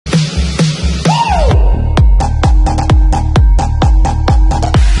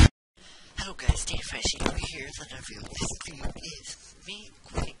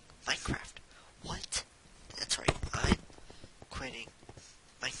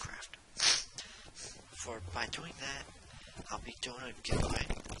by doing that, I'll be doing a giveaway,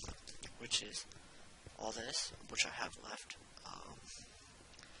 which is all this, which I have left.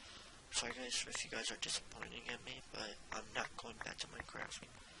 Sorry guys if you guys are disappointing in me, but I'm not going back to Minecraft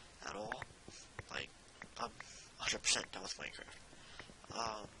at all. Like, I'm 100% done with Minecraft.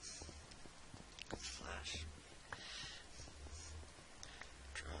 Slash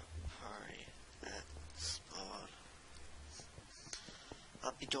drop party at spawn.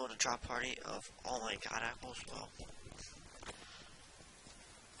 I'll be doing a drop party of all my god apples. Well,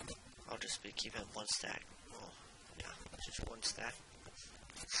 I'll just be keeping one stack. Well, yeah, just one stack.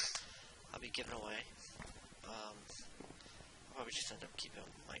 I'll be giving away. I'll probably just end up keeping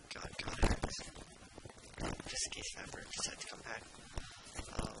my god apples, just in case I ever decide to come back.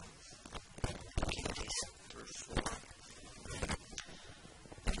 Keep these through 4.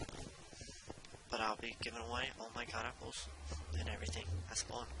 But I'll be giving away all my god apples and everything at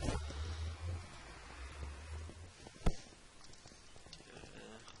spawn.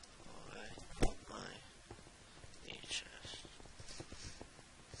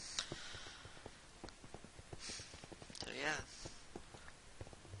 So yeah.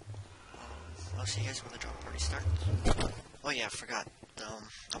 I'll see you guys when the drop party starts. Oh yeah, I forgot.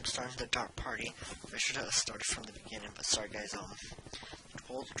 I'm starting the drop party. I should have started from the beginning, but sorry guys.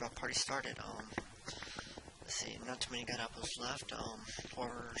 Before the drop party started, let's see, not too many god apples left.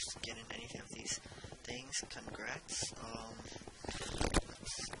 Whoever's getting any of these things, congrats.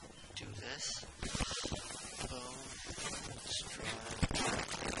 Let's do this. Boom.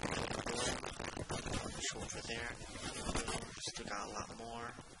 Push over there. Boom. Still got a lot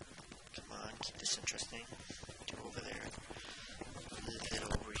more. Come on, keep this interesting. Do over there. A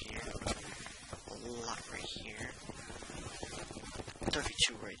little over here. A lot right here.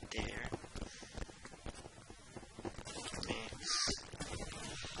 32 right there.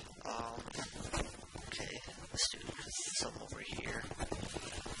 Okay, let's do some over here.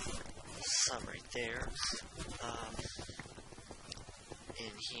 Some right there.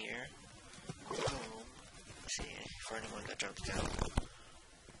 In here. Boom. Let's see, for anyone that dropped down.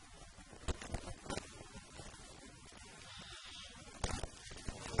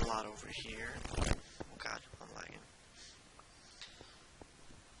 A lot over here. Oh god, I'm lagging.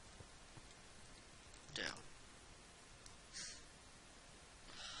 Down.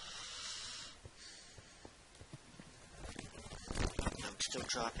 I'm still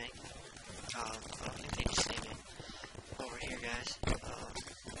dropping. I don't think they can see me. Over here, guys. A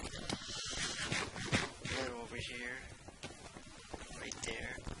little over here. Right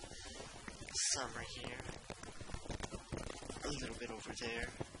there. Some right here. A little bit over there.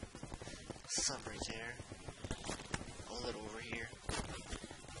 Some right there. A little over here.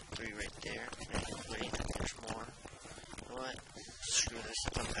 3 right there. Wait, there's more. You know what? Screw this.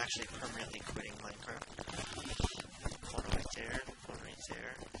 I'm actually permanently quitting Minecraft. One right there. One right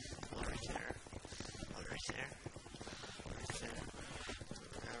there. One right there. One right there. Right there.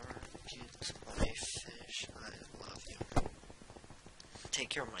 Whoever gets my fish, I love you. Take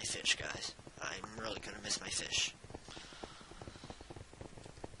care of my fish, guys. I'm really gonna miss my fish.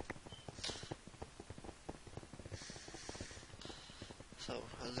 So,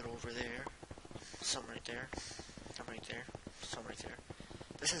 a little over there, some right there, some right there, some right there.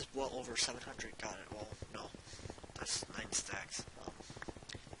 This is well over 700, got it, well, no, that's 9 stacks.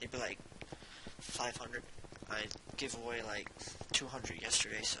 Maybe like 500, I gave away like 200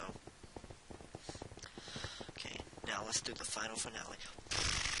 yesterday, so. Okay, now let's do the final finale.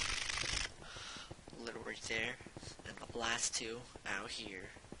 A little right there, and the last 2 out here,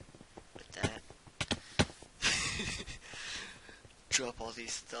 with that. Drop all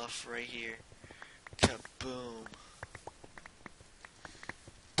these stuff right here. Kaboom.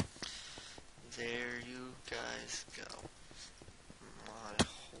 There you guys go. My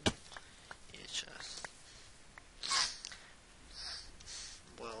whole chest.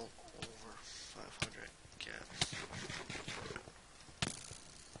 Well over 500 gaps.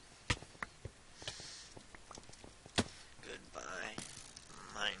 Goodbye,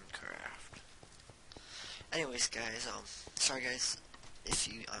 Minecraft. Anyways, guys, sorry guys if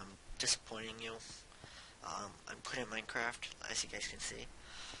I'm disappointing you. I'm quitting Minecraft, as you guys can see.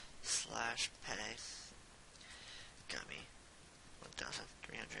 /pay. Got me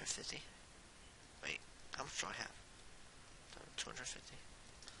 1,350. Wait, how much do I have? 250.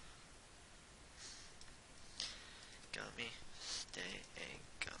 Got me. Stay a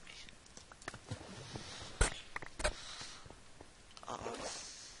gummy.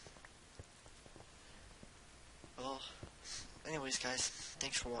 Well, anyways guys,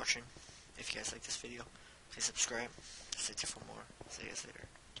 thanks for watching. If you guys like this video, please subscribe. Stay tuned for more. See you guys later.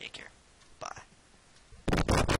 Take care. Bye.